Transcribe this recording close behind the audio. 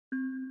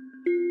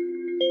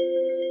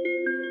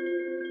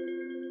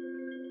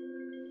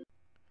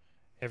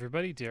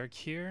everybody, Derek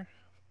here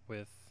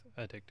with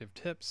Addictive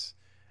Tips.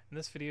 In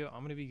this video, I'm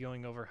going to be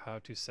going over how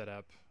to set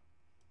up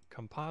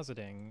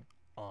compositing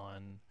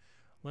on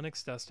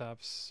Linux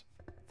desktops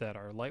that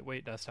are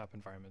lightweight desktop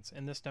environments.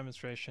 In this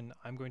demonstration,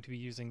 I'm going to be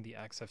using the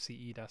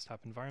XFCE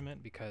desktop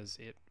environment because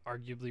it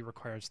arguably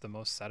requires the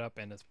most setup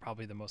and is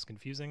probably the most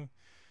confusing.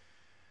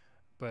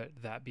 But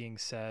that being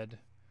said,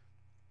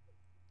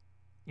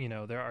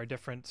 there are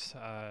different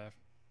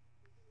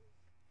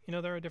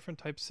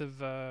types of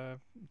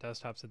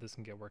desktops that this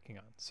can get working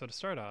on. So to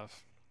start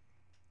off,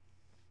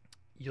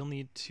 you'll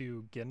need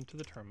to get into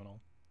the terminal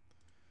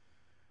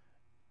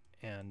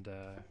and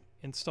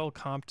install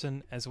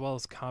Compton as well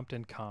as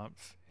Compton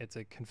conf. It's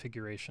a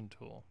configuration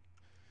tool.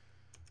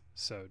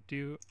 So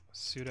do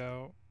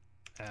sudo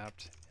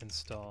apt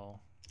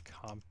install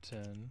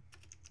Compton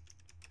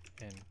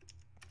and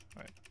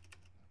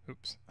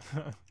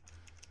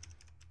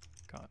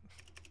conf.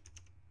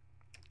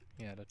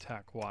 Yeah, to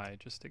attack Y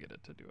just to get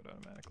it to do it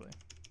automatically.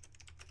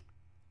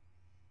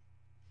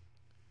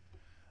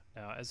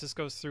 Now, as this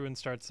goes through and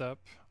starts up,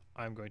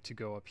 I'm going to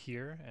go up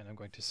here and I'm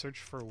going to search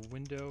for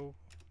window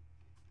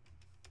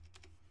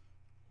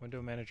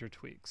manager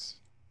tweaks.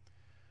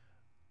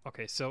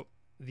 Okay, so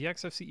the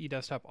XFCE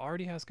desktop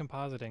already has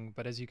compositing,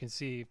 but as you can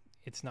see,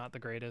 it's not the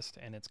greatest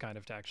and it's kind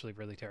of actually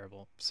really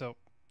terrible. So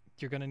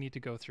you're going to need to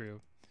go through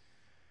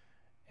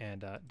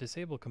and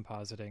disable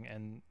compositing,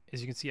 and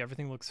as you can see,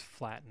 everything looks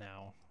flat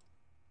now.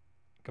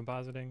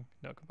 Compositing,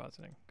 no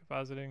compositing,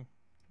 compositing,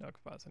 no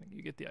compositing.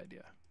 You get the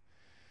idea.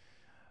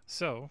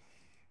 So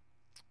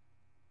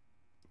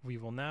we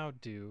will now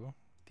do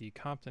the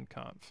Compton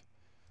conf.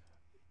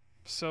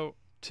 So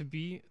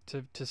to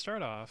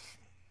start off,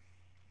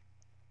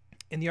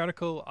 in the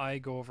article I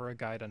go over a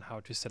guide on how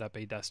to set up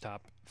a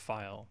desktop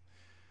file.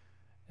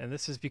 And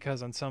this is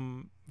because on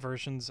some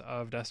versions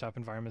of desktop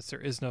environments there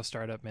is no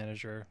startup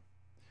manager,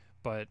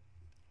 but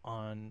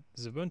on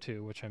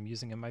Ubuntu, which I'm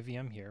using in my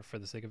VM here for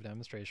the sake of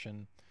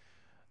demonstration,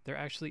 there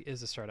actually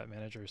is a startup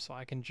manager, so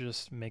I can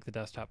just make the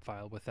desktop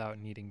file without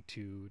needing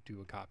to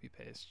do a copy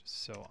paste.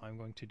 So I'm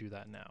going to do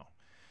that now.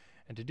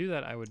 And to do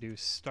that, I would do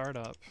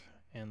startup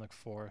and look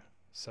for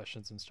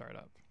sessions and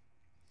startup.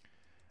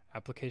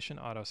 Application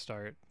auto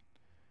start,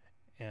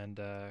 and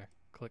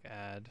click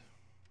add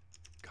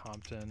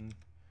Compton,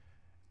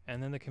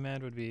 and then the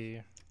command would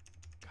be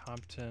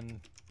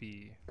Compton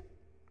B.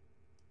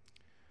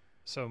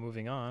 So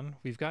moving on,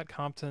 we've got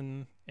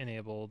Compton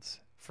enabled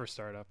for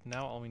startup.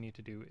 Now all we need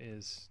to do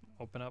is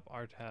open up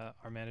our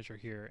manager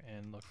here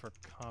and look for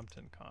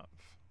Compton conf.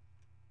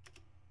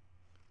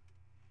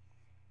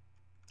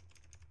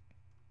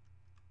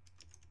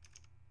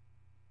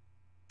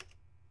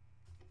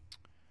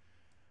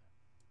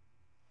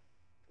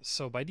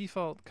 So by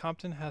default,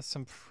 Compton has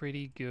some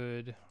pretty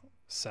good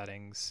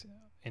settings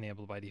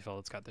enabled by default.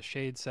 It's got the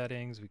shade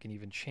settings. We can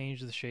even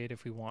change the shade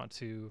if we want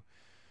to.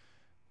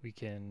 We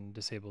can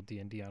disable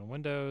D&D on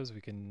Windows.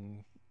 We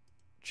can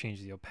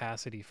change the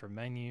opacity for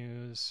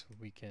menus.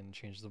 We can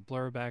change the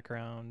blur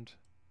background.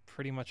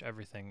 Pretty much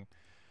everything.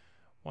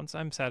 Once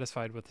I'm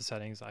satisfied with the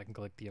settings, I can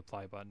click the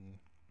apply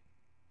button.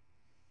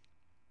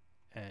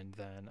 And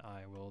then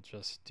I will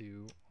just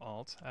do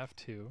Alt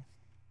F2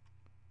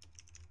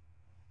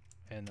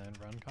 and then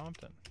run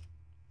Compton.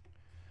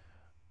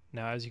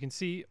 Now, as you can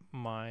see,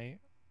 my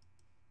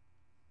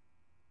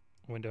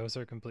windows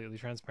are completely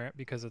transparent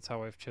because that's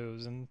how I've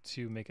chosen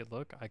to make it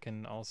look. I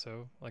can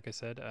also, like I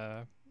said,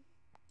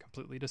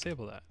 completely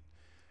disable that.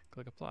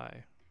 Click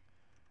apply,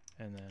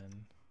 and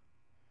then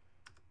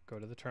go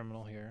to the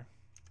terminal here,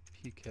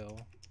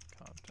 pkill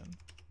Compton,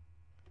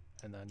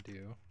 and then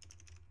do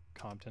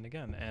Compton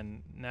again.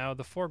 And now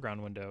the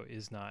foreground window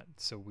is not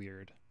so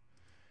weird.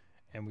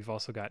 And we've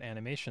also got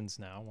animations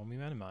now when we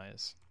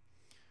minimize.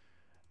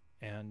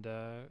 And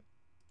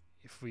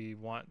if we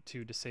want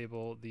to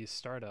disable the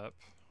startup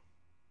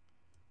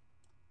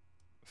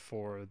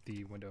for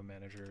the window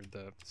manager,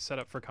 the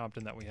setup for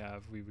Compton that we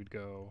have, we would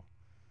go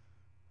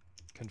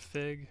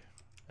config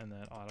and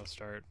then auto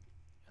start,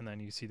 and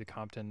then you see the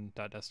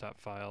compton.desktop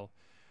file.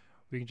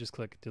 We can just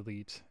click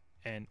delete,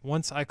 and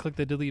once I click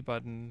the delete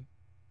button,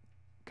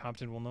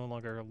 Compton will no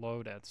longer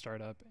load at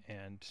startup,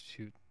 and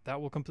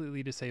that will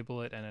completely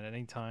disable it. And at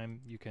any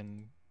time you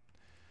can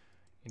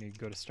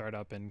go to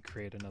startup and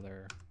create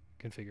another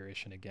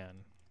configuration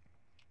again.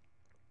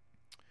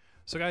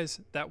 So guys,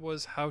 that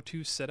was how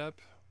to set up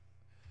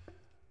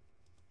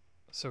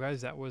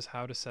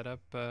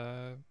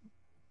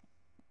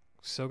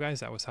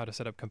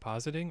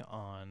compositing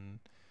on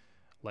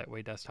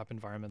lightweight desktop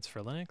environments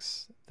for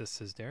Linux. This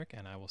is Derek,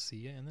 and I will see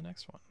you in the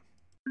next one.